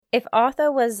If Arthur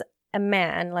was a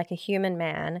man, like a human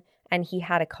man, and he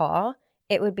had a car,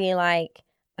 it would be like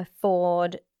a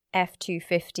Ford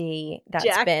F-250 that's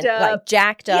Jacked been up. like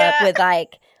jacked up Yeah. with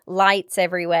like lights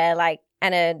everywhere, like,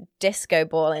 and a disco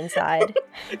ball inside.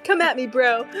 Come at me,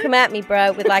 bro. Come at me,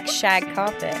 bro, with like shag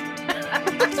carpet.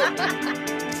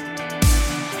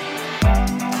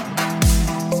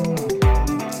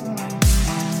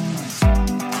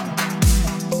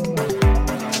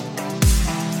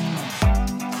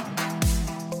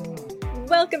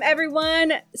 Welcome,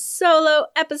 everyone. Solo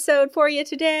episode for you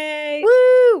today.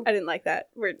 Woo! I didn't like that.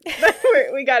 We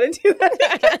got to do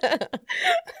that.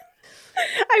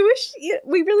 I wish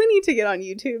we really need to get on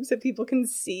YouTube so people can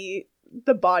see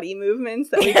the body movements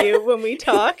that we do when we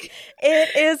talk.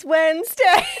 It is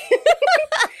Wednesday.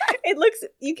 It looks,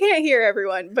 you can't hear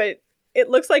everyone, but it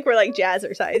looks like we're like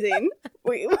jazzercising.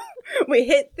 We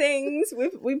hit things.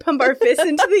 We pump our fists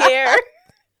into the air.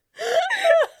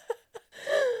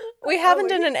 We haven't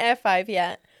done an air 5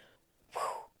 yet.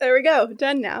 There we go.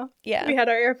 Done now. Yeah. We had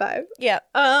our air 5. Yeah.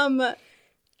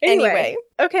 Anyway.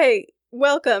 Okay.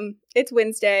 Welcome. It's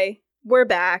Wednesday. We're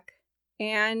back.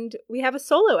 And we have a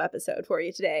solo episode for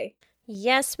you today.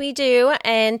 Yes, we do.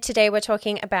 And today we're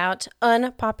talking about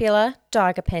unpopular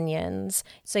dog opinions.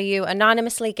 So you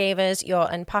anonymously gave us your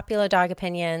unpopular dog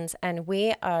opinions, and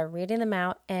we are reading them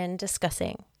out and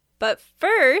discussing. But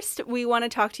first, we want to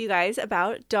talk to you guys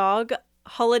about dog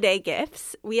holiday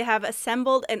gifts. We have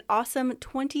assembled an awesome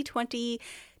 2020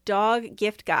 dog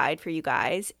gift guide for you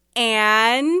guys.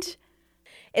 And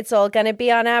it's all going to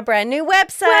be on our brand new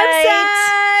website.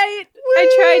 I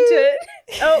tried to...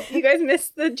 Oh, you guys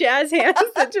missed the jazz hands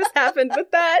that just happened with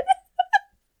that.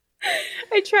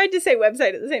 I tried to say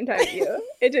website at the same time as you.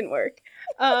 It didn't work.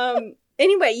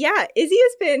 Anyway, yeah, Izzy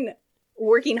has been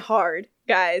working hard,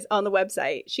 guys, on the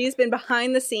website. She's been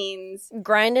behind the scenes.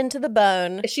 Grinding to the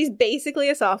bone. She's basically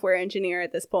a software engineer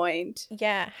at this point.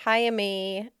 Yeah, hire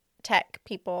me, tech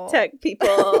people.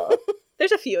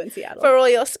 There's a few in Seattle. For all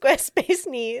your Squarespace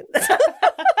needs.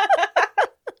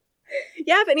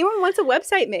 Yeah, if anyone wants a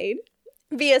website made.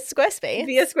 Via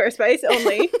Squarespace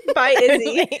only, by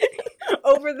Izzy.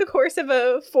 Over the course of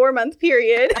a 4-month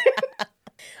period.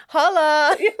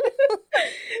 Holla!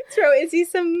 Throw Izzy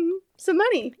some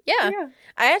money. Yeah.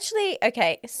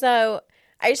 So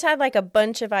I just had like a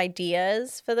bunch of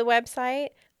ideas for the website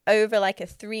over like a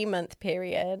 3-month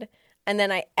period, and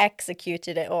then I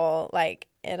executed it all like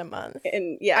in a month.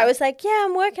 And yeah, I was like, yeah,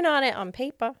 I'm working on it on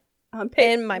paper.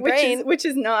 In my brain. Which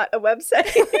is not a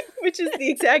website, which is the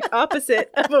exact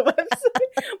opposite of a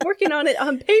website. Working on it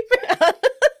on paper.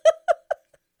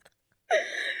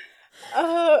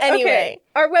 Anyway. Okay.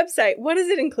 Our website, what does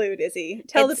it include, Izzy?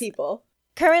 Tell the people.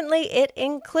 Currently, it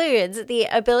includes the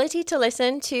ability to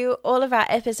listen to all of our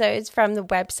episodes from the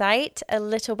website, a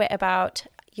little bit about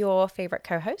your favorite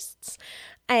co-hosts,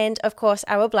 and of course,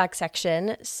 our blog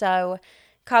section. So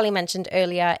Carly mentioned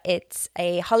earlier, it's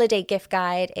a holiday gift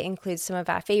guide. It includes some of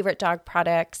our favorite dog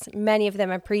products. Many of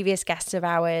them are previous guests of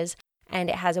ours, and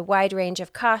it has a wide range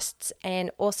of costs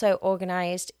and also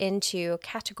organized into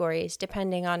categories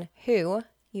depending on who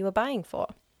you are buying for.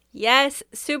 Yes,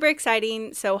 super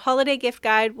exciting. So holiday gift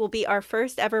guide will be our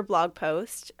first ever blog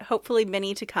post, hopefully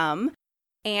many to come.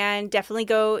 And definitely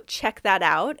go check that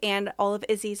out and all of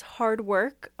Izzy's hard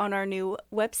work on our new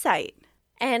website.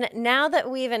 And now that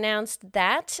we've announced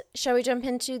that, shall we jump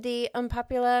into the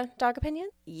unpopular dog opinion?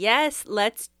 Yes,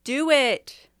 let's do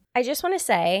it. I just want to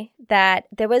say that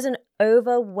there was an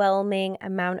overwhelming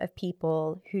amount of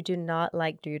people who do not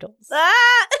like doodles.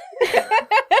 Ah!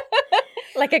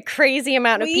 Like a crazy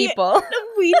amount of people.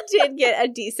 We did get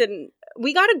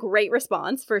we got a great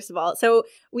response, first of all. So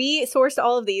we sourced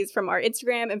all of these from our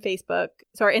Instagram and Facebook.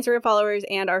 So our Instagram followers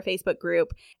and our Facebook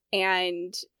group.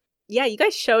 And yeah, you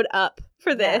guys showed up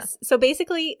for this. Yeah. So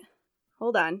basically,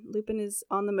 hold on. Lupin is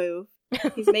on the move.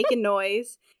 He's making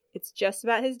noise. It's just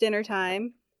about his dinner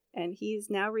time. And he's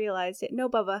now realized it. No,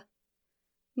 Bubba.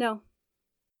 No.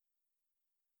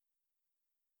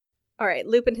 All right.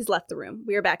 Lupin has left the room.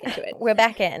 We are back into it. We're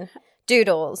back in.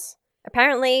 Doodles.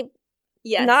 Apparently,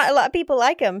 yes. Not a lot of people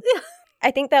like them.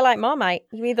 I think they're like Marmite.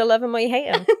 You either love them or you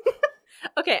hate them.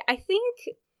 Okay. I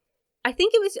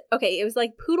think it was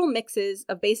like poodle mixes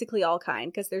of basically all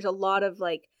kind, because there's a lot of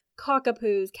like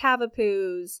cockapoos,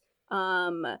 cavapoos,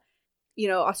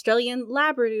 Australian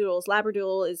labradoodles.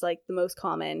 Labradoodle is like the most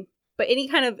common, but any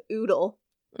kind of oodle,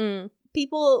 a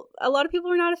lot of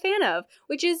people are not a fan of,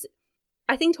 which is,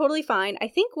 I think, totally fine. I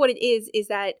think what it is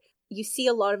that you see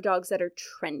a lot of dogs that are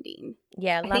trending.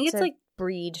 Yeah, I think it's like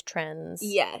breed trends.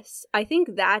 Yes. I think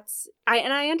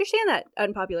I understand that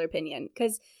unpopular opinion,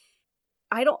 because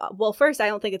first, I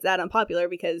don't think it's that unpopular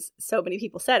because so many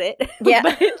people said it. Yeah.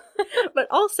 but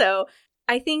also,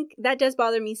 I think that does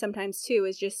bother me sometimes too,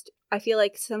 is just, I feel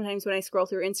like sometimes when I scroll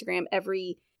through Instagram,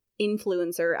 every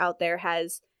influencer out there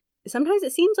sometimes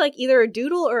it seems like either a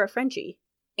doodle or a Frenchie.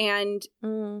 And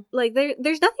like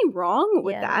there's nothing wrong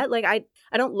with that. Like I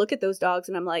don't look at those dogs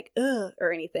and I'm like, ugh,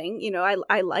 or anything. You know,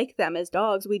 I like them as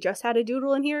dogs. We just had a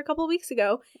doodle in here a couple of weeks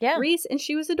ago. Yeah. Reese, and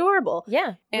she was adorable.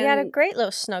 Yeah. We had a great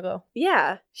little snuggle.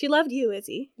 Yeah. She loved you,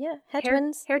 Izzy. Yeah.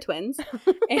 Hair twins.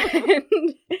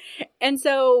 and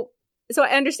so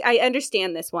I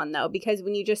understand this one though, because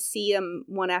when you just see them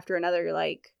one after another, you're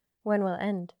like, when will it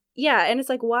end? Yeah. And it's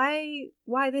like, why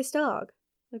this dog?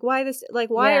 Like, why this? Like,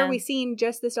 why are we seeing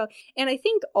just this dog? And I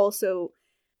think also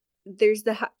there's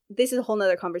this is a whole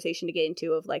nother conversation to get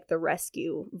into of like the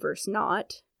rescue versus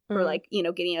not, or like, you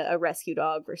know, getting a rescue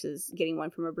dog versus getting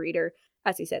one from a breeder.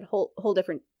 As you said, whole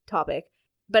different topic.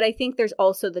 But I think there's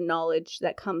also the knowledge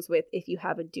that comes with, if you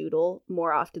have a doodle,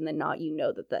 more often than not, you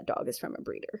know that dog is from a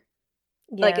breeder.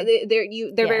 Yeah. Like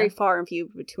they're very far and few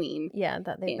between. Yeah,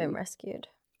 that they've been rescued.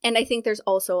 And I think there's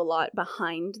also a lot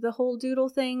behind the whole doodle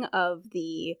thing of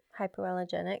the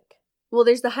hypoallergenic. Well,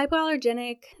 there's the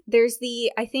hypoallergenic. There's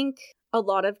I think a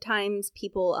lot of times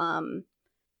people,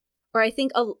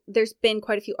 there's been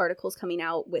quite a few articles coming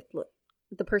out with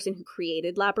the person who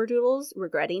created Labradoodles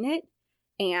regretting it.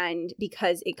 And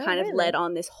because it kind of led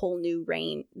on this whole new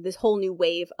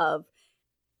wave of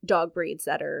dog breeds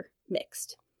that are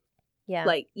mixed. Yeah.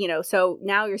 Like, you know, so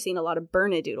now you're seeing a lot of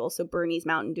Bernedoodles, so Bernese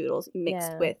Mountain Doodles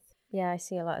mixed with. Yeah, I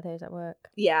see a lot of those at work.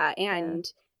 Yeah, and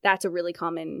that's a really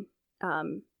common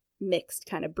mixed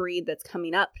kind of breed that's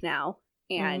coming up now.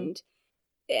 And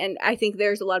I think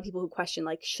there's a lot of people who question,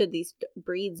 like, should these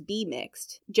breeds be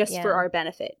mixed just for our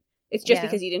benefit? It's just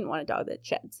because you didn't want a dog that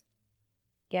sheds.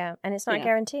 Yeah, and it's not a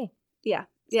guarantee. Yeah,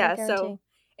 so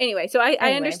anyway, so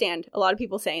I understand a lot of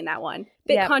people saying that one.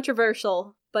 Bit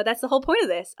controversial. But that's the whole point of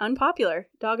this. Unpopular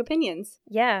dog opinions.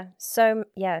 Yeah. So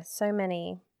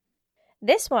many.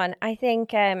 This one, I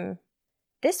think,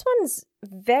 this one's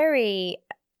very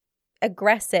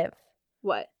aggressive.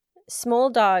 What? Small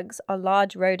dogs are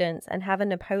large rodents and have a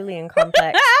Napoleon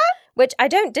complex, which I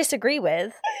don't disagree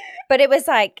with. But it was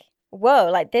like, whoa,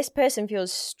 like this person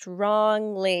feels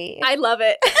strongly. I love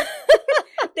it.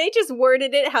 They just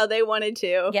worded it how they wanted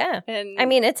to. Yeah. And I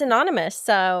mean, it's anonymous,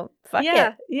 so fuck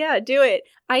it. Yeah, do it.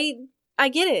 I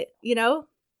get it, you know?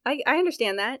 I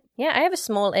understand that. Yeah, I have a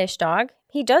small-ish dog.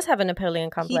 He does have a Napoleon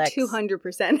complex. He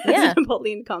 200% has a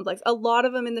Napoleon complex. A lot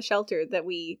of them in the shelter that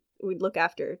we'd look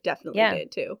after definitely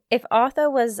did too. If Arthur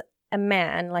was a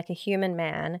man, like a human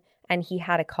man, and he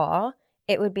had a car,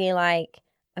 it would be like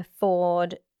a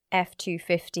Ford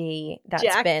F-250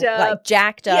 that's been like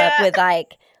jacked up with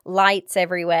like lights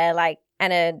everywhere, like,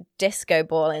 and a disco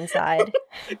ball inside.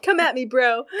 Come at me,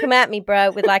 bro. Come at me, bro,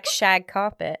 with like shag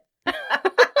carpet.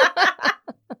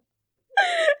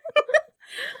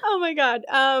 Oh my god.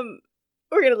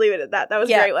 We're gonna leave it at that. That was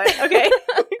a great one. Okay.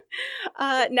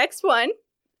 Next one.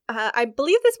 I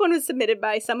believe this one was submitted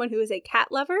by someone who is a cat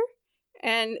lover,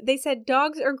 and they said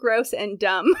dogs are gross and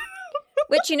dumb.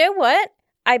 Which, you know what?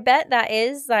 I bet that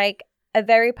is like a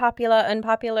very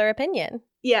unpopular opinion.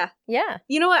 Yeah. Yeah.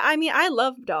 You know what? I mean, I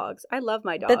love dogs. I love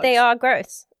my dogs. But they are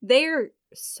gross. They're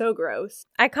so gross.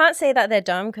 I can't say that they're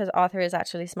dumb because Arthur is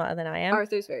actually smarter than I am.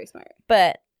 Arthur's very smart.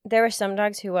 But there are some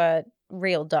dogs who are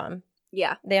real dumb.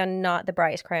 Yeah. They are not the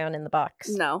brightest crayon in the box.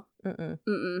 No. Mm-mm.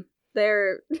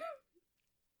 They're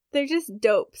just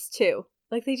dopes too.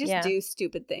 Like they just do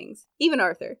stupid things. Even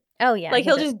Arthur. Oh yeah. Like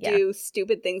he'll just do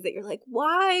stupid things that you're like,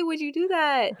 why would you do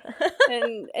that?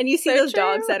 and you see those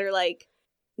dogs that are like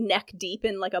neck deep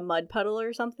in like a mud puddle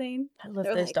or something. I love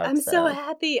those dogs. I'm so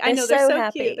happy. I know they're so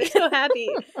happy. Cute. They're so happy.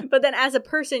 But then as a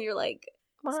person, you're like,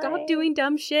 stop doing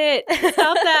dumb shit.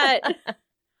 Stop that.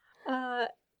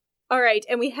 All right,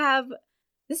 and we have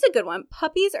this is a good one.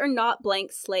 Puppies are not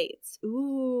blank slates.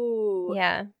 Ooh.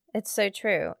 Yeah, it's so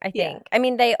true. I think. Yeah. I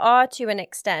mean, they are to an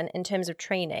extent in terms of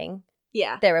training.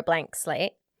 Yeah, they're a blank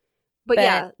slate. But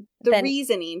yeah, the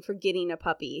reasoning for getting a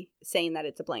puppy saying that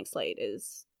it's a blank slate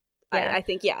is, I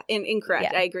think, incorrect.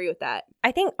 Yeah. I agree with that.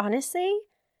 I think, honestly,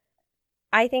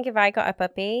 if I got a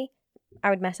puppy, I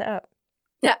would mess it up.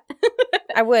 Yeah.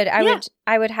 I would.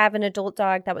 I would have an adult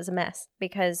dog that was a mess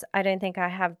because I don't think I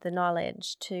have the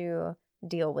knowledge to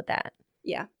deal with that.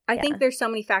 Yeah. I think there's so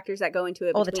many factors that go into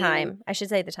it. All the time. I should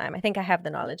say the time. I think I have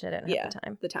the knowledge. I don't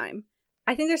have the time.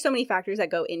 I think there's so many factors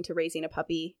that go into raising a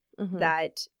puppy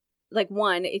that, like,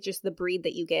 one, it's just the breed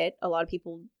that you get. A lot of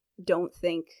people don't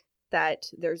think that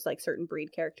there's, like, certain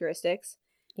breed characteristics.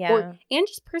 Yeah. And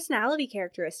just personality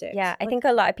characteristics. Yeah, I think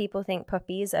a lot of people think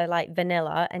puppies are like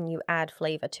vanilla and you add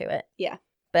flavor to it. Yeah.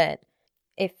 But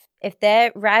if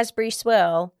they're raspberry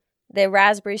swirl, they're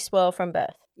raspberry swirl from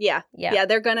birth. Yeah. Yeah. Yeah,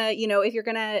 they're gonna, if you're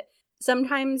gonna,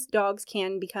 sometimes dogs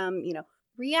can become,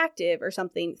 reactive or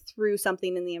something through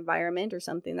something in the environment or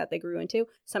something that they grew into.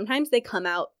 Sometimes they come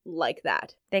out like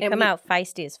that. They come out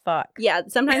feisty as fuck. Yeah,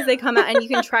 sometimes they come out and you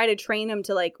can try to train them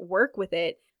to like work with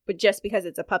it, but just because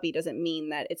it's a puppy doesn't mean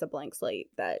that it's a blank slate.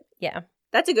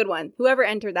 That's a good one. Whoever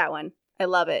entered that one. I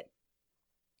love it.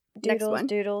 Next Doodles, one.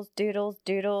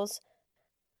 doodles.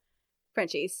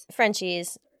 Frenchies.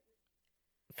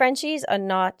 Frenchies are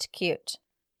not cute.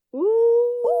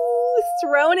 Ooh,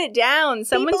 throwing it down.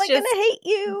 Someone's People are just gonna hate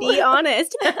you. Be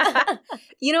honest.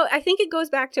 I think it goes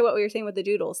back to what we were saying with the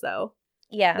doodles, though.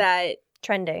 Yeah. That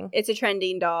trending. It's a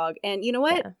trending dog. And you know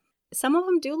what? Yeah. Some of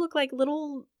them do look like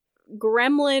little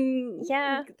gremlin.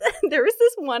 Yeah. There was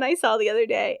this one I saw the other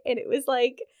day, and it was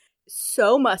like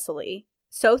so muscly,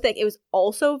 so thick. It was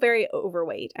also very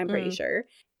overweight, I'm pretty sure.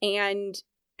 And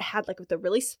had like the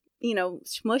really,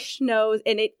 smush nose.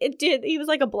 And he was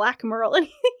like a black merle. And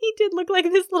he did look like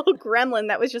this little gremlin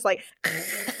that was just like,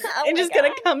 and just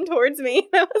going to come towards me.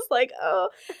 And I was like, oh,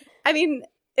 I mean,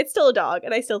 it's still a dog.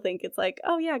 And I still think it's like,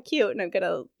 oh yeah, cute. And I'm going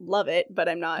to love it, but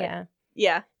I'm not. Yeah.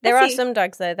 Yeah. There are some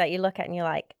dogs, though, that you look at and you're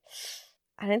like,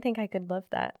 I don't think I could love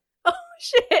that. Oh,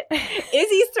 shit.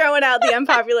 Izzy's throwing out the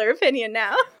unpopular opinion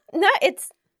now. No,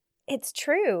 it's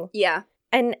true. Yeah.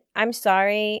 And I'm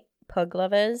sorry, pug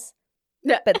lovers,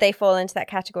 Yeah. but they fall into that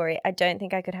category. I don't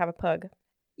think I could have a pug.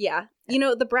 Yeah.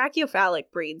 The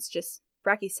brachiocephalic breeds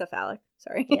brachycephalic,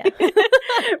 sorry. Yeah.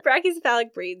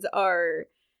 Brachycephalic breeds are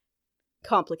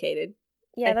complicated.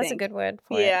 Yeah, I that's think. a good word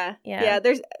for it. Yeah. Yeah.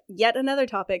 There's yet another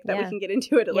topic that we can get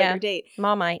into at a later date.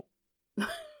 Marmite.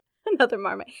 Another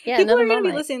Marmite. Yeah, People another are going to be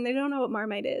Marmite. listening. They don't know what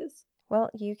Marmite is. Well,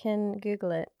 you can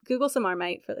Google it. Google some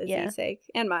Marmite for Izzy's sake.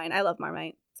 And mine. I love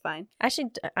Marmite. It's fine.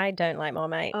 Actually, I don't like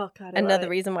Marmite. Oh, God. Another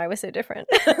reason why we're so different.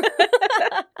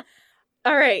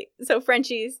 All right. So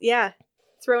Frenchies. Yeah.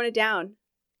 Throwing it down.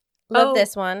 Love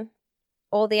this one.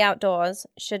 All the outdoors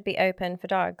should be open for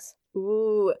dogs.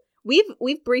 Ooh.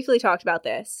 We've briefly talked about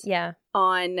this. Yeah.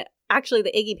 On actually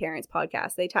the Iggy Parents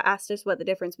podcast. They asked us what the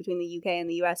difference between the UK and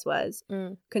the US was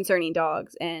concerning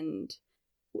dogs, and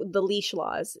the leash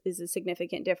laws is a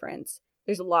significant difference.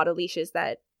 There's a lot of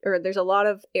there's a lot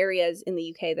of areas in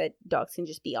the UK that dogs can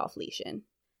just be off leash in,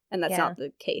 and that's not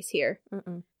the case here.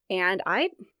 Mm-mm. And I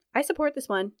support this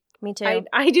one. Me too.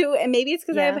 I do, and maybe it's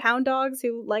because I have hound dogs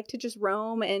who like to just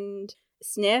roam and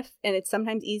sniff, and it's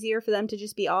sometimes easier for them to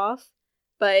just be off.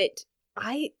 But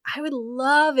I would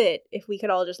love it if we could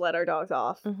all just let our dogs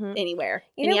off anywhere,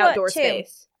 in the outdoor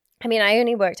space. I mean, I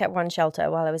only worked at one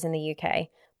shelter while I was in the UK,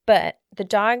 but the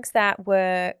dogs that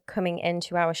were coming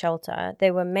into our shelter, they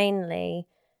were mainly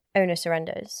owner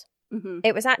surrenders. Mm-hmm.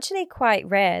 It was actually quite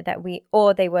rare that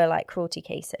they were like cruelty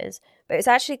cases, but it's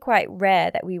actually quite rare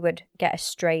that we would get a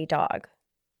stray dog.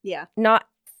 Yeah. Not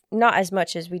as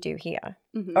much as we do here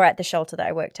or at the shelter that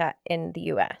I worked at in the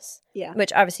US. Yeah.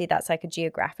 Which obviously that's like a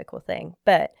geographical thing.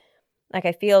 But like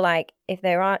I feel like if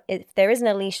there isn't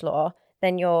a leash law,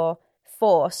 then you're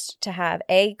forced to have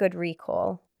a good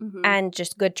recall and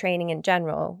just good training in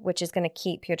general, which is going to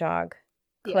keep your dog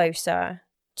closer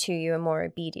to you and more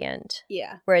obedient.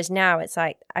 Yeah. Whereas now it's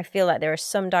like, I feel like there are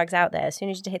some dogs out there, as soon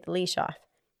as you hit the leash off,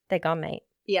 they're gone, mate.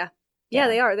 Yeah. Yeah,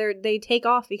 they are. They take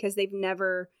off because they've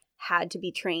never had to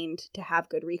be trained to have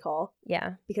good recall.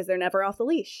 Yeah. Because they're never off the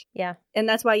leash. Yeah. And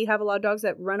that's why you have a lot of dogs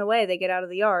that run away. They get out of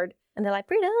the yard. And they're like,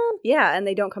 freedom. Yeah, and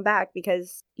they don't come back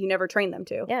because you never trained them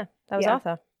to. Yeah, that was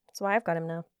Arthur. That's why I've got him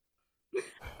now.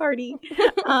 Party.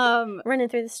 Running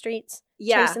through the streets,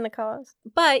 chasing the cars.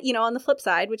 But, on the flip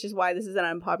side, which is why this is an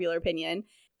unpopular opinion,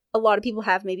 a lot of people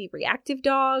have maybe reactive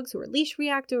dogs who are leash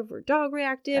reactive or dog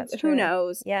reactive. That's true. Who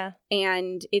knows? Yeah.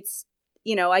 And it's,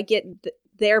 I get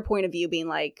their point of view being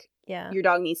like, your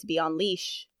dog needs to be on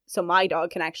leash so my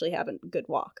dog can actually have a good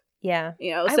walk. Yeah.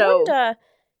 So I wonder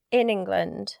in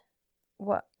England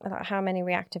how many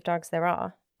reactive dogs there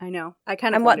are. I know. I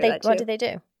kind of and wonder that too. What do they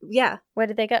do? Yeah. Where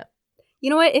did they go? You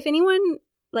know what? If anyone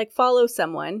follows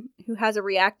someone who has a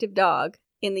reactive dog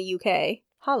in the UK,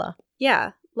 holla.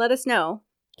 Yeah, let us know.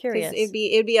 Curious. It'd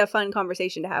be a fun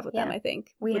conversation to have with them. I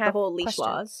think we with have the whole leash questions.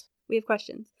 laws. We have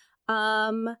questions.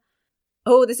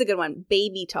 Oh, this is a good one.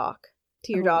 Baby talk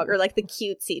to your dog, or like the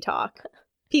cutesy talk.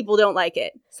 People don't like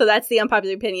it, so that's the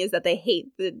unpopular opinion, is that they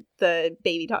hate the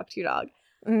baby talk to your dog.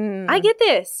 I get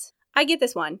this. I get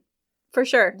this one for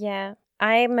sure. Yeah,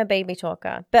 I'm a baby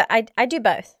talker, but I do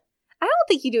both. I don't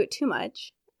think you do it too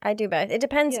much. I do both. It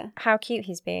depends how cute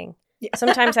he's being. Yeah.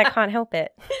 Sometimes I can't help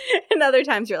it. And other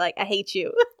times you're like, I hate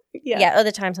you. Yeah,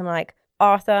 other times I'm like,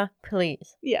 Arthur,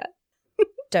 please. Yeah.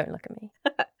 Don't look at me.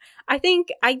 I think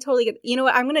I totally get, you know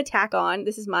what, I'm going to tack on,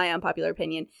 this is my unpopular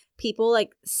opinion, people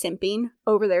like simping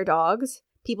over their dogs,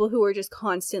 people who are just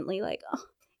constantly like, oh,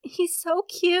 he's so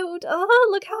cute, oh,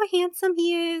 look how handsome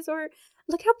he is, or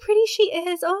look how pretty she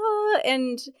is, oh,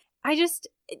 and I just,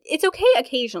 it's okay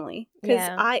occasionally, because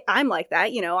I'm like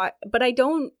that, you know, but I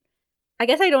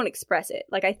guess I don't express it,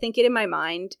 like I think it in my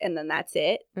mind, and then that's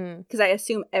it, because I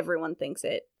assume everyone thinks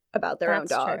it about their own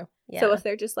dog. True. Yeah. So if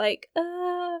they're just like,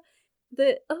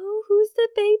 who's the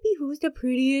baby? Who's the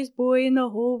prettiest boy in the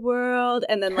whole world?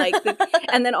 And then like,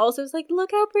 and then also it's like,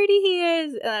 look how pretty he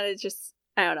is. And it's just,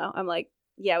 I don't know. I'm like,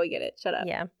 yeah, we get it. Shut up.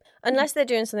 Yeah. Unless they're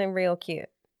doing something real cute.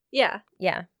 Yeah.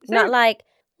 Yeah. Not like,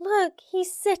 look,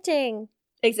 he's sitting.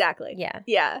 Exactly. Yeah.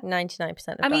 Yeah. 99%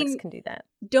 of dogs can do that.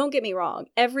 Don't get me wrong.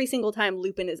 Every single time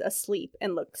Lupin is asleep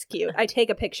and looks cute, I take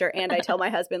a picture and I tell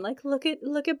my husband, like, look at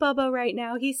Bubba right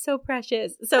now. He's so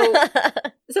precious.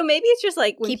 So maybe it's just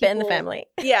like when keep it in the family.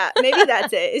 Yeah, maybe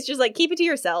that's it. It's just like keep it to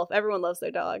yourself. Everyone loves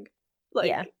their dog. Like,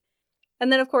 yeah.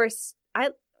 And then of course,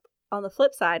 on the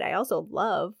flip side, I also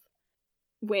love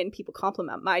when people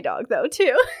compliment my dog though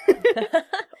too.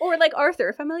 Or like Arthur,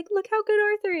 if I'm like, look how good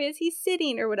Arthur is, he's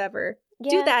sitting or whatever. Yeah.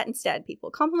 Do that instead,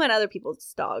 people. Compliment other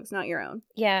people's dogs, not your own.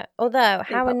 Yeah. Although,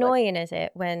 how annoying is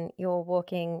it when you're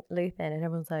walking Lupin and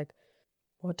everyone's like,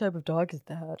 what type of dog is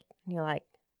that? And you're like,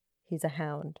 he's a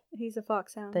hound. He's a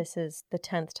foxhound. This is the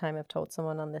 10th time I've told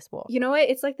someone on this walk. You know what?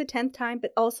 It's like the 10th time,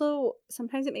 but also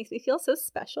sometimes it makes me feel so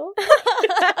special.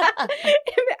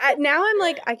 Now I'm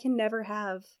like, I can never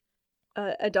have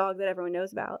a dog that everyone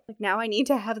knows about. Like now I need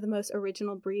to have the most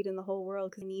original breed in the whole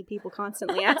world because I need people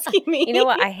constantly asking me. You know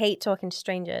what? I hate talking to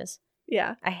strangers.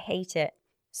 Yeah. I hate it.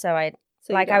 I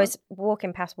was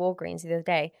walking past Walgreens the other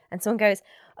day and someone goes,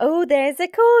 oh, there's a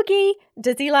corgi.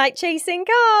 Does he like chasing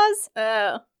cars?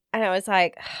 Oh. And I was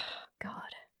like, oh,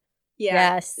 God. Yeah.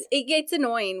 Yes. It gets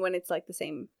annoying when it's like the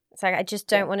same. It's like, I just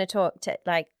don't want to talk to,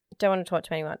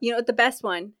 anyone. You know what? The best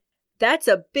one? That's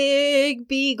a big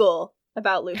beagle.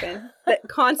 About Lupin that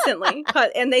constantly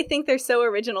and they think they're so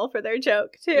original for their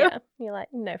joke too. Yeah, you're like,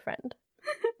 no, friend,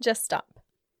 just stop.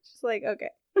 Just like, okay.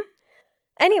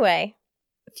 Anyway,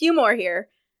 a few more here.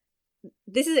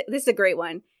 This is a great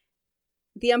one.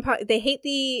 They hate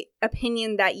the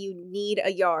opinion that you need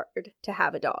a yard to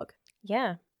have a dog.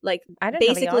 Yeah, like I don't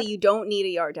basically you don't need a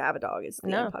yard to have a dog is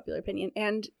the unpopular opinion,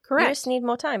 and correct. You just need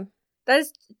more time. That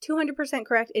is 200%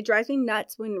 correct. It drives me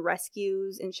nuts when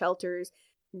rescues and shelters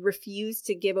refuse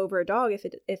to give over a dog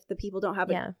if the people don't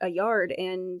have a yard,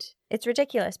 and it's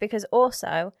ridiculous because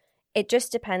also it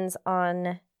just depends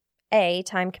on A,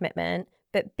 time commitment,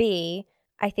 but B,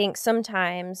 I think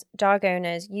sometimes dog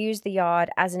owners use the yard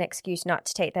as an excuse not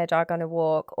to take their dog on a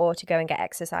walk or to go and get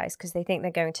exercise because they think they're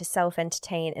going to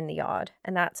self-entertain in the yard,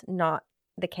 and that's not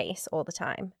the case all the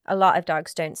time. A lot of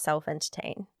dogs don't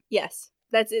self-entertain. Yes,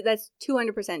 that's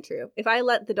 200% true. If I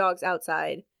let the dogs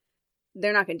outside,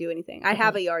 they're not going to do anything. I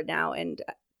have a yard now, and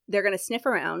they're going to sniff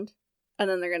around, and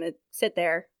then they're going to sit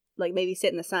there, like maybe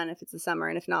sit in the sun if it's the summer,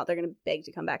 and if not, they're going to beg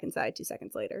to come back inside 2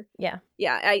 seconds later. Yeah.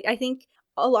 Yeah, I think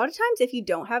a lot of times if you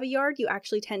don't have a yard, you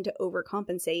actually tend to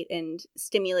overcompensate and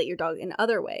stimulate your dog in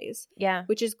other ways. Yeah.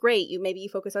 Which is great. Maybe you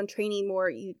focus on training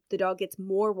more. The dog gets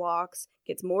more walks,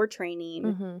 gets more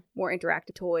training, more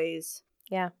interactive toys.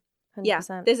 Yeah, 100%. Yeah,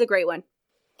 this is a great one.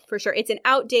 For sure. It's an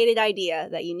outdated idea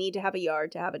that you need to have a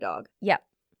yard to have a dog. Yep.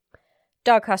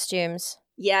 Dog costumes.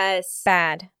 Yes.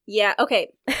 Bad. Yeah.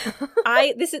 Okay.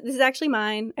 This is actually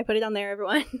mine. I put it on there,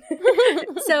 everyone.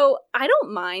 So I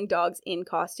don't mind dogs in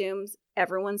costumes.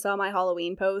 Everyone saw my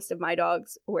Halloween post of my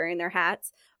dogs wearing their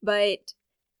hats, but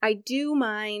I do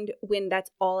mind when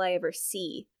that's all I ever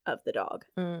see of the dog.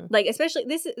 Like, especially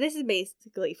this is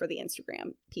basically for the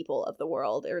Instagram people of the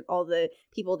world, or all the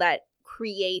people that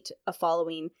create a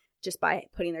following just by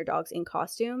putting their dogs in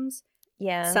costumes.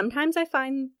 Yeah. Sometimes I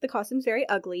find the costumes very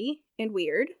ugly and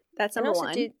weird. That's number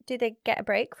one. Do they get a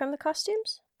break from the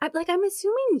costumes? I'm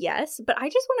assuming yes, but I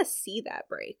just want to see that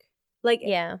break. Like,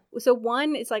 yeah. So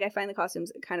one, it's like I find the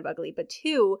costumes kind of ugly, but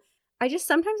two,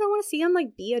 sometimes I want to see them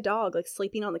like be a dog, like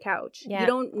sleeping on the couch. Yeah. You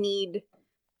don't need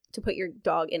to put your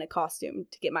dog in a costume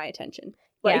to get my attention.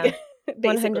 Like, yeah.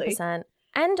 100%.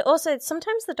 And also,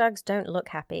 sometimes the dogs don't look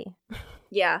happy.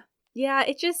 Yeah. Yeah,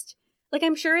 it just, like,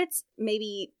 I'm sure it's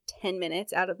maybe 10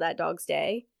 minutes out of that dog's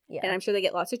day. Yeah. And I'm sure they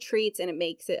get lots of treats, and it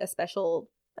makes it a special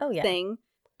thing.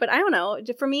 But I don't know.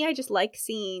 For me, I just like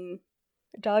seeing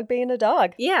a dog being a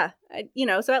dog. Yeah.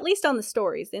 So at least on the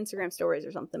stories, the Instagram stories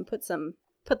or something, put some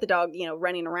put the dog,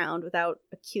 running around without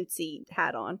a cutesy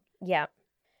hat on. Yeah.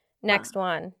 Next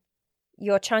one.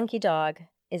 Your chunky dog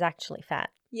is actually fat.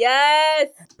 Yes.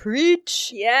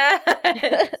 Preach. Yeah.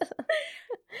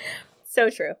 So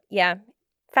true. Yeah.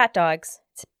 Fat dogs.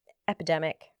 It's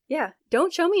epidemic. Yeah.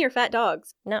 Don't show me your fat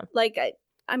dogs. No. Like,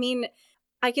 I mean,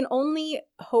 I can only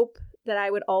hope that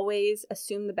I would always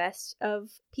assume the best of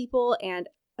people and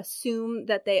assume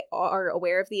that they are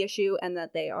aware of the issue and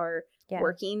that they are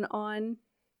working on,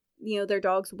 their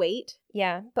dog's weight.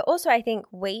 Yeah. But also I think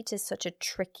weight is such a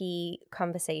tricky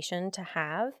conversation to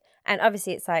have. And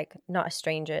obviously it's like not a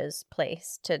stranger's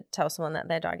place to tell someone that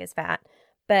their dog is fat.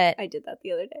 But I did that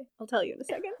the other day. I'll tell you in a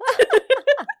second.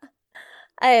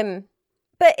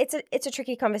 But it's a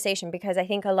tricky conversation because I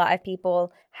think a lot of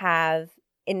people have,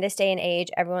 in this day and age,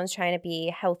 everyone's trying to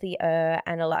be healthier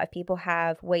and a lot of people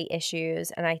have weight issues.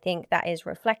 And I think that is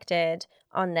reflected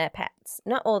on their pets.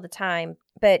 Not all the time,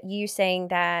 but you saying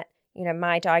that,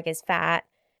 my dog is fat,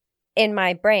 in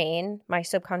my brain, my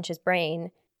subconscious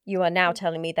brain, you are now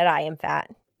telling me that I am fat.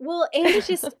 Well, and it's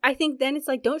just, I think then it's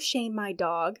like, don't shame my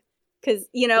dog. Because,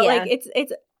 like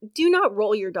it's, do not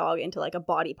roll your dog into like a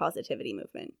body positivity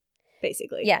movement,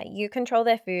 basically. Yeah, you control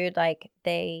their food, like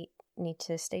they need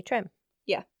to stay trim.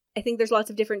 Yeah. I think there's lots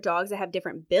of different dogs that have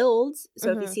different builds.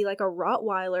 So if you see like a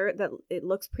Rottweiler that it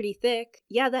looks pretty thick,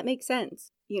 yeah, that makes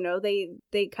sense.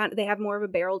 They have more of a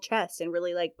barrel chest and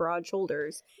really like broad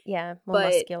shoulders. Yeah, more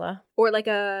muscular. Or like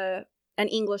an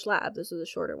English Lab. Those are the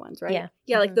shorter ones, right? Yeah.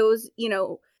 Yeah, like those,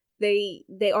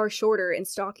 they are shorter and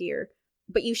stockier.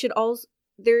 But you should also,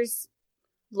 there's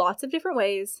lots of different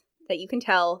ways that you can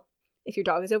tell if your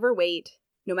dog is overweight,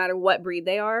 no matter what breed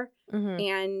they are.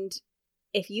 And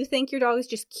if you think your dog is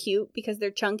just cute because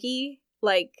they're chunky,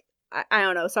 like, I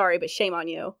don't know, sorry, but shame on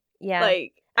you. Yeah.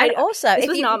 Like, and also, this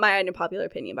was not my unpopular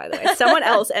opinion, by the way. Someone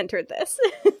else entered this.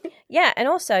 Yeah, and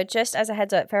also, just as a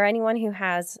heads up, for anyone who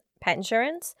has pet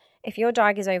insurance, if your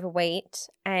dog is overweight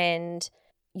and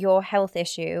your health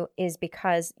issue is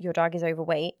because your dog is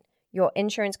overweight, your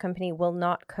insurance company will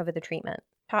not cover the treatment.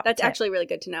 That's actually really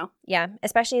good to know. Yeah,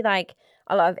 especially like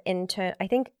a lot of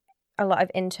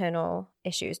internal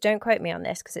issues. Don't quote me on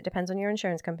this because it depends on your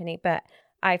insurance company, but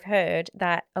I've heard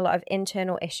that a lot of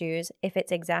internal issues, if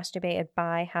it's exacerbated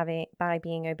by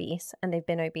being obese and they've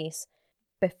been obese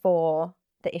before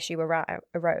the issue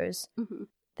arose,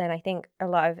 then I think a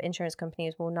lot of insurance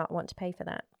companies will not want to pay for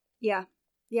that. Yeah.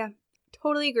 Yeah.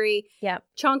 Totally agree. Yeah.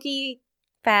 Chunky,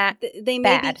 fat, they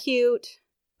may be cute,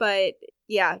 but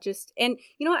yeah, just, and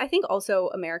I think also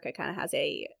America kind of has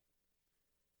a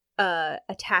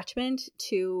attachment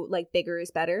to like bigger is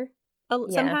better.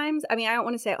 Sometimes, I mean, I don't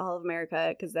want to say all of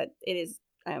America because that it is,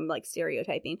 I'm like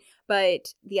stereotyping,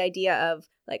 but the idea of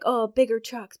like, oh, bigger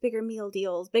trucks, bigger meal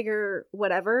deals, bigger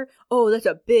whatever. Oh, that's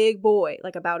a big boy,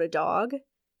 like about a dog.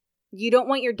 You don't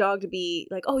want your dog to be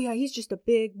like, oh yeah, he's just a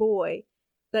big boy.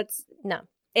 That's no.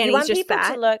 And you he's want just people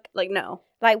fat. To look like no.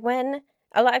 Like when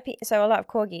a lot of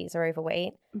corgis are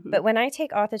overweight, but when I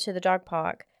take Arthur to the dog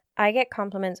park, I get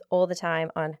compliments all the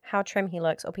time on how trim he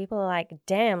looks, or people are like,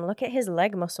 damn, look at his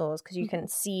leg muscles, because you can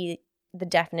see the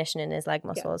definition in his leg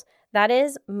muscles. Yeah. That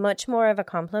is much more of a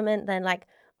compliment than like,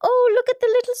 oh, look at the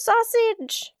little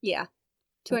sausage. Yeah,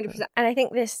 200%. And I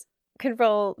think this could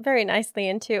roll very nicely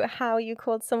into how you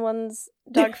called someone's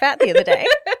dog fat the other day.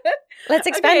 Let's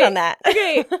expand on that.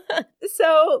 Okay.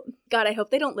 So, God, I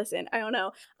hope they don't listen. I don't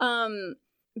know.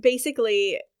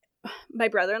 Basically, my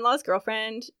brother-in-law's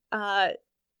girlfriend,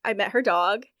 I met her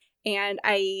dog, and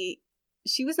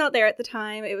she was not there at the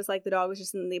time. It was like the dog was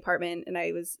just in the apartment, and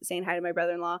I was saying hi to my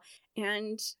brother-in-law,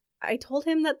 and I told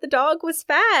him that the dog was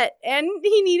fat, and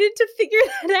he needed to figure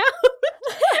that out.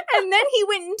 And then he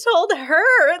went and told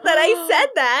her that I said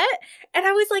that, and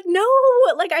I was like, no,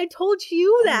 like I told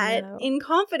you that in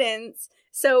confidence,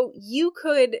 so you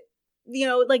could,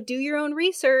 like do your own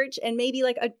research and maybe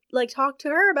like talk to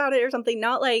her about it or something,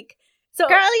 not like. So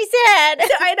Carly said.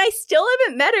 So, and I still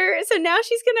haven't met her. So now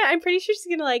I'm pretty sure she's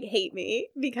gonna like hate me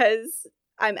because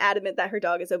I'm adamant that her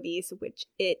dog is obese, which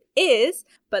it is,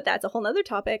 but that's a whole nother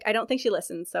topic. I don't think she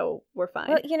listens, so we're fine.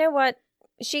 Well, you know what?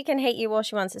 She can hate you all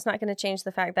she wants. It's not going to change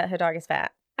the fact that her dog is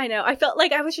fat. I know. I felt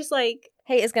like I was just like...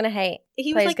 Hate is going to hate.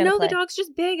 He was like, no, the dog's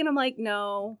just big. And I'm like,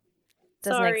 no.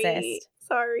 Doesn't exist.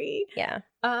 Sorry. Yeah.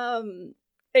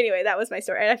 Anyway, that was my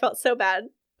story. And I felt so bad.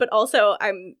 But also,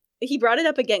 he brought it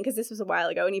up again because this was a while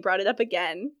ago. And he brought it up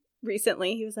again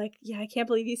recently. He was like, yeah, I can't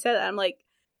believe you said that. I'm like,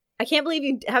 I can't believe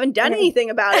you haven't done anything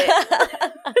about it.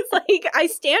 It's like, I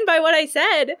stand by what I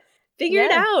said. Figure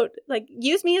it out. Like,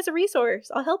 use me as a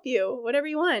resource. I'll help you. Whatever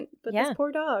you want. But this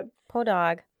poor dog. Poor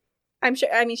dog. I'm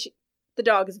sure. I mean, the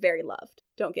dog is very loved.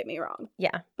 Don't get me wrong.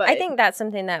 Yeah. But I think that's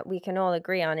something that we can all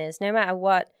agree on is no matter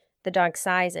what the dog's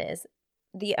size is,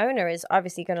 the owner is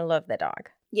obviously going to love their dog.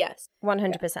 yes.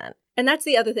 100%. And that's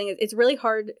the other thing. Is it's really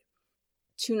hard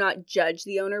to not judge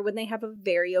the owner when they have a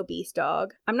very obese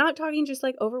dog. I'm not talking just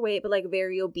like overweight, but like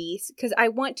very obese. Because I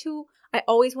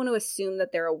always want to assume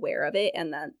that they're aware of it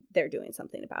and that they're doing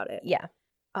something about it. Yeah.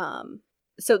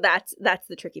 So that's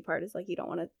the tricky part is like you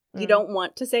don't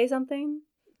want to say something,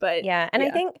 but Yeah. And I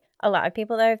think a lot of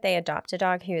people, though, if they adopt a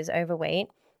dog who is overweight,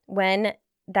 when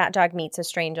that dog meets a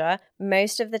stranger,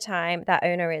 most of the time that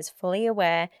owner is fully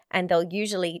aware and they'll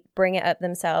usually bring it up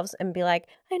themselves and be like,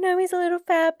 I know he's a little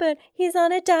fat, but he's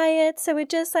on a diet. So we're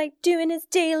just like doing his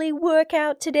daily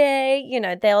workout today. You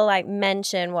know, they'll like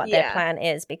mention what their plan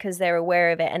is because they're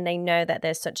aware of it and they know that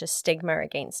there's such a stigma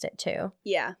against it too.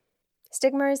 Yeah.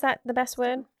 Stigma, is that the best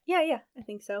word? Yeah, I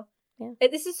think so. Yeah.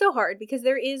 This is so hard because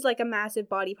there is like a massive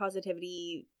body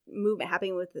positivity movement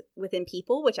happening within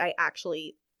people, which I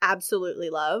actually absolutely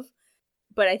love.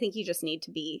 But I think you just need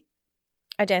to be.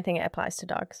 I don't think it applies to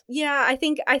dogs. Yeah, I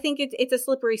think it's a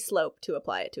slippery slope to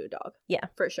apply it to a dog. Yeah,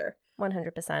 for sure.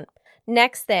 100%.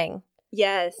 Next thing.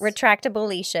 Yes. Retractable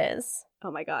leashes.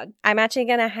 Oh my God. I'm actually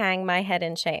going to hang my head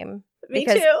in shame. Me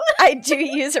because too. I do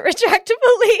use a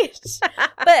retractable leash.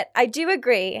 But I do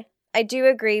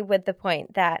agree with the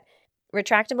point that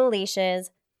retractable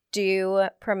leashes do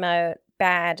promote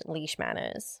bad leash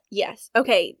manners. Yes.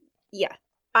 Okay. Yeah.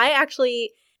 I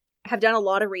actually have done a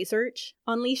lot of research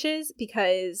on leashes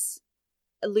because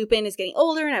Lupin is getting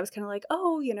older and I was kind of like,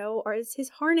 oh, you know, is his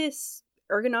harness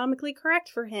ergonomically correct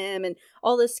for him and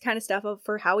all this kind of stuff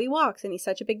for how he walks, and he's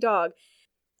such a big dog.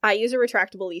 I use a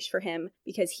retractable leash for him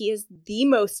because he is the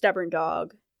most stubborn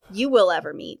dog you will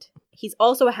ever meet. He's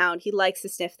also a hound. He likes to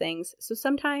sniff things. So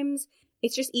sometimes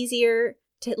it's just easier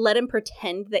to let him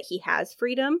pretend that he has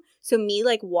freedom. So me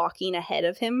like walking ahead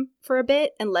of him for a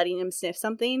bit and letting him sniff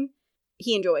something,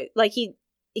 he enjoys. Like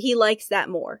he likes that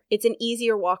more. It's an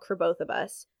easier walk for both of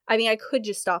us. I mean, I could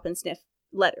just stop and sniff,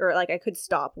 I could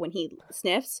stop when he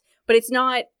sniffs, but it's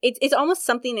not, it's almost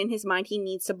something in his mind he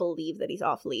needs to believe that he's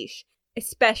off leash,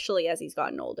 especially as he's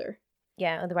gotten older.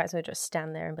 Yeah, otherwise we'll just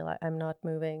stand there and be like, I'm not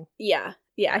moving. Yeah.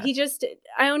 He just,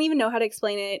 I don't even know how to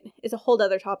explain it. It's a whole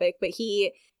other topic, but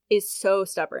he is so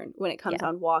stubborn when it comes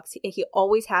on walks. He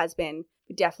always has been,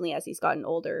 definitely as he's gotten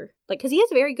older. Like, because he has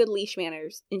very good leash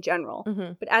manners in general.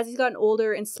 Mm-hmm. But as he's gotten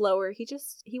older and slower, he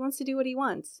wants to do what he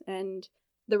wants. And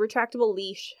the retractable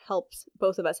leash helps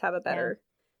both of us have a better... Yeah.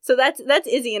 So that's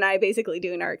Izzy and I basically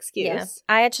doing our excuse. Yeah,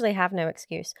 I actually have no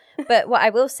excuse. But what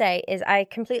I will say is I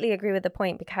completely agree with the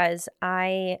point because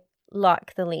I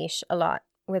lock the leash a lot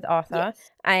with Arthur.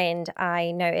 Yes. And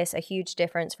I notice a huge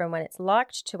difference from when it's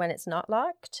locked to when it's not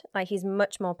locked. Like, he's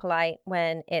much more polite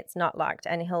when it's not locked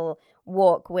and he'll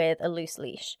walk with a loose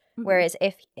leash. Mm-hmm. Whereas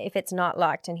if it's not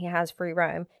locked and he has free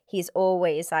roam, he's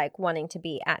always like wanting to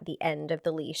be at the end of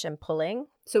the leash and pulling.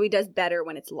 So he does better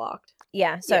when it's locked.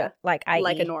 Yeah. So like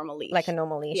a normal leash. Like a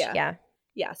normal leash. Yeah.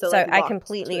 Yeah. So like I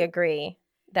completely agree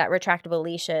that retractable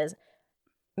leashes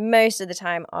most of the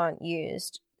time aren't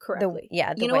used correctly.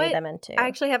 The way they're meant to. I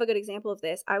actually have a good example of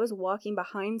this. I was walking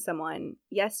behind someone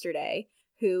yesterday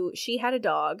who she had a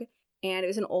dog, and it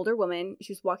was an older woman.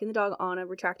 She was walking the dog on a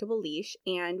retractable leash,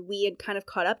 and we had kind of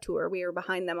caught up to her. We were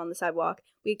behind them on the sidewalk.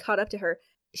 We had caught up to her.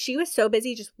 She was so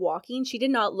busy just walking, she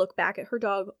did not look back at her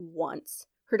dog once.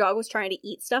 Her dog was trying to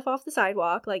eat stuff off the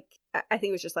sidewalk. Like, I think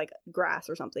it was just like grass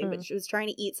or something, but she was trying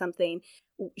to eat something.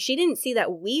 She didn't see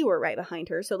that we were right behind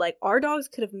her. So like our dogs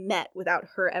could have met without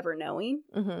her ever knowing.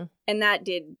 Mm-hmm. And that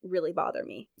did really bother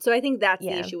me. So I think that's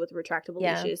the issue with retractable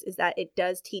leashes is that it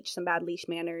does teach some bad leash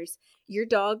manners. Your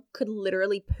dog could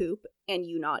literally poop and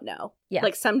you not know. Yeah.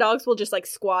 Like some dogs will just like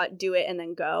squat, do it, and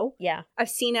then go. Yeah. I've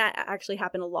seen that actually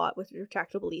happen a lot with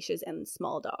retractable leashes and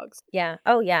small dogs. Yeah.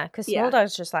 Oh yeah. Because small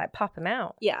dogs just like pop them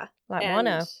out. Yeah. Like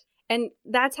mono. And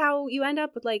that's how you end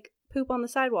up with like poop on the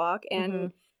sidewalk.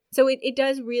 And so it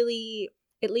does really,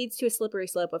 it leads to a slippery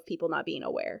slope of people not being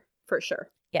aware for sure.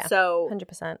 Yeah. So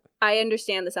 100%. I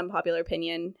understand this unpopular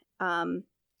opinion.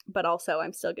 But also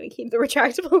I'm still going to keep the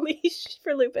retractable leash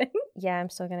for Lupin. Yeah, I'm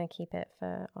still going to keep it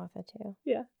for Arthur too.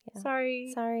 Yeah.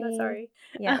 Sorry. Not sorry.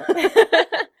 Yeah.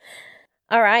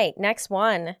 All right. Next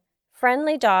one.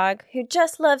 Friendly dog who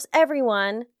just loves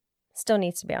everyone still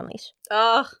needs to be on leash.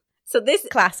 Oh, so this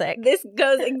classic. This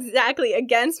goes exactly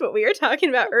against what we were talking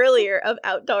about earlier of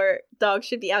outdoor dogs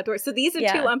should be outdoors. So these are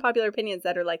two unpopular opinions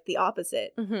that are like the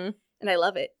opposite. Mm-hmm. And I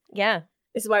love it. Yeah.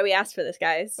 This is why we asked for this,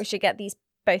 guys. We should get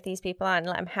both these people on and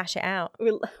let them hash it out.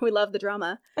 We love the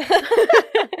drama.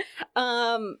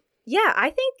 Yeah, I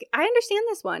think I understand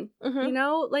this one. Mm-hmm. You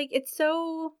know, like it's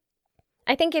so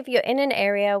I think if you're in an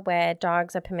area where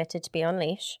dogs are permitted to be on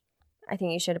leash, I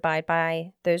think you should abide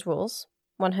by those rules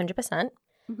 100%.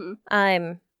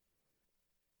 Mm-hmm.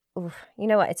 You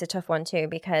know what? It's a tough one too,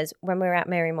 because when we were at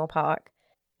Marymore Park,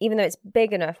 even though it's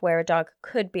big enough where a dog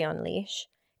could be on leash,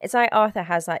 it's like Arthur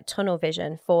has like tunnel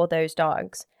vision for those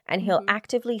dogs, and he'll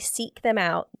actively seek them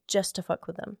out just to fuck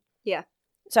with them. Yeah.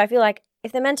 So I feel like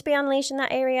if they're meant to be on leash in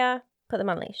that area, put them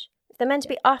on leash. If they're meant to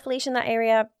be off leash in that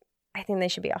area, I think they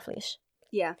should be off leash.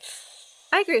 Yeah.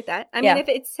 I agree with that. I mean, if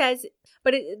it says,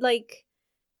 but it like,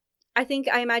 I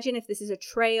imagine if this is a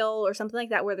trail or something like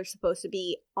that where they're supposed to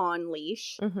be on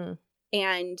leash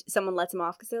and someone lets them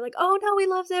off because they're like, oh no, he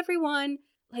loves everyone.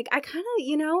 Like, I kind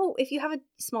of, if you have a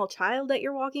small child that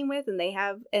you're walking with and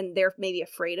they're maybe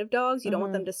afraid of dogs, you don't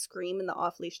want them to scream in the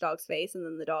off-leash dog's face and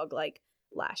then the dog, like,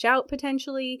 lash out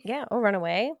potentially. Yeah, or run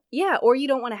away. Yeah, or you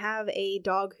don't want to have a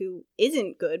dog who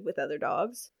isn't good with other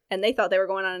dogs and they thought they were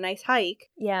going on a nice hike.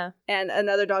 Yeah. And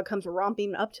another dog comes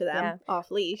romping up to them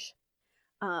off-leash.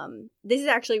 This is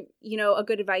actually, a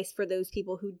good advice for those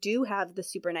people who do have the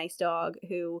super nice dog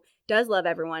who does love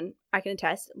everyone. I can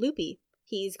attest, Loopy.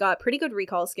 He's got pretty good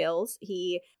recall skills.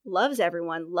 He loves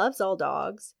everyone, loves all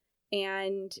dogs.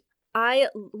 And I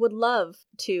would love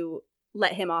to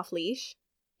let him off leash.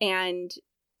 And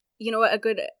you know what? A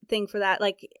good thing for that,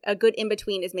 like a good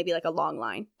in-between is maybe like a long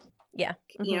line. Yeah.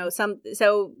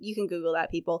 So you can Google that,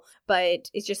 people. But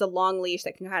it's just a long leash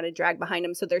that can kind of drag behind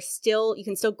them. So you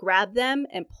can still grab them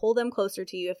and pull them closer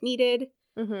to you if needed.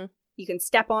 Mm-hmm. You can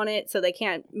step on it so they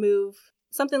can't move.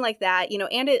 Something like that,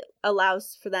 and it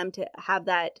allows for them to have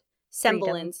that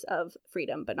semblance of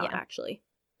freedom, but not actually.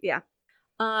 Yeah.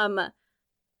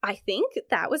 I think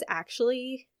that was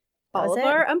actually all of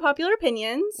our unpopular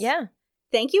opinions. Yeah.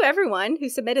 Thank you, everyone who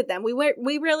submitted them. We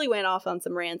really went off on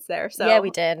some rants there. So yeah, we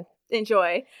did.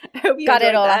 Enjoy. I hope you got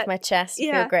it all that. off my chest.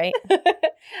 Yeah. Feel great.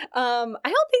 I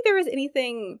don't think there was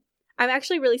anything. I'm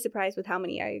actually really surprised with how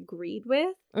many I agreed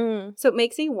with. So it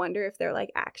makes me wonder if they're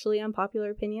like actually unpopular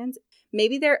opinions.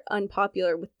 Maybe they're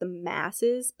unpopular with the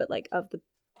masses, but like of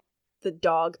the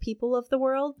dog people of the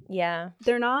world. Yeah.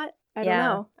 They're not. I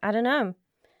don't know.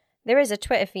 There is a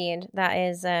Twitter feed that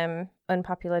is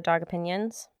unpopular dog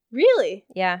opinions. Really?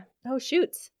 Yeah. Oh,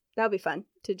 shoots. That would be fun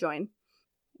to join.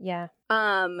 Yeah.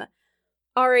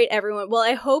 All right, everyone. Well,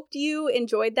 I hope you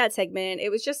enjoyed that segment. It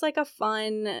was just like a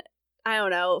fun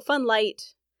light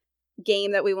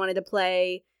game that we wanted to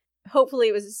play. Hopefully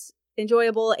it was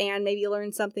enjoyable and maybe you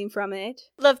learned something from it.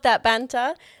 Love that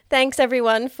banter. Thanks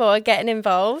everyone for getting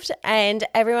involved. And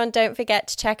everyone, don't forget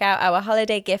to check out our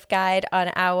holiday gift guide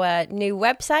on our new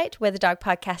website,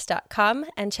 wherethedogpodcast.com,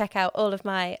 and check out all of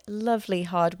my lovely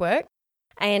hard work.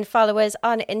 And follow us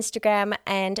on Instagram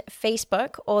and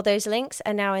Facebook. All those links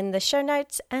are now in the show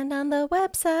notes and on the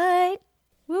website.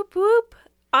 Whoop whoop.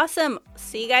 Awesome.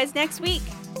 See you guys next week.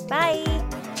 Bye.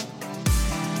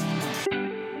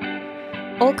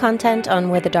 All content on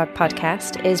Where the Dog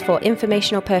Podcast is for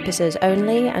informational purposes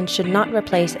only and should not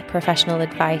replace professional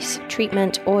advice,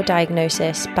 treatment, or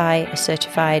diagnosis by a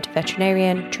certified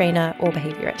veterinarian, trainer, or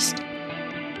behaviorist.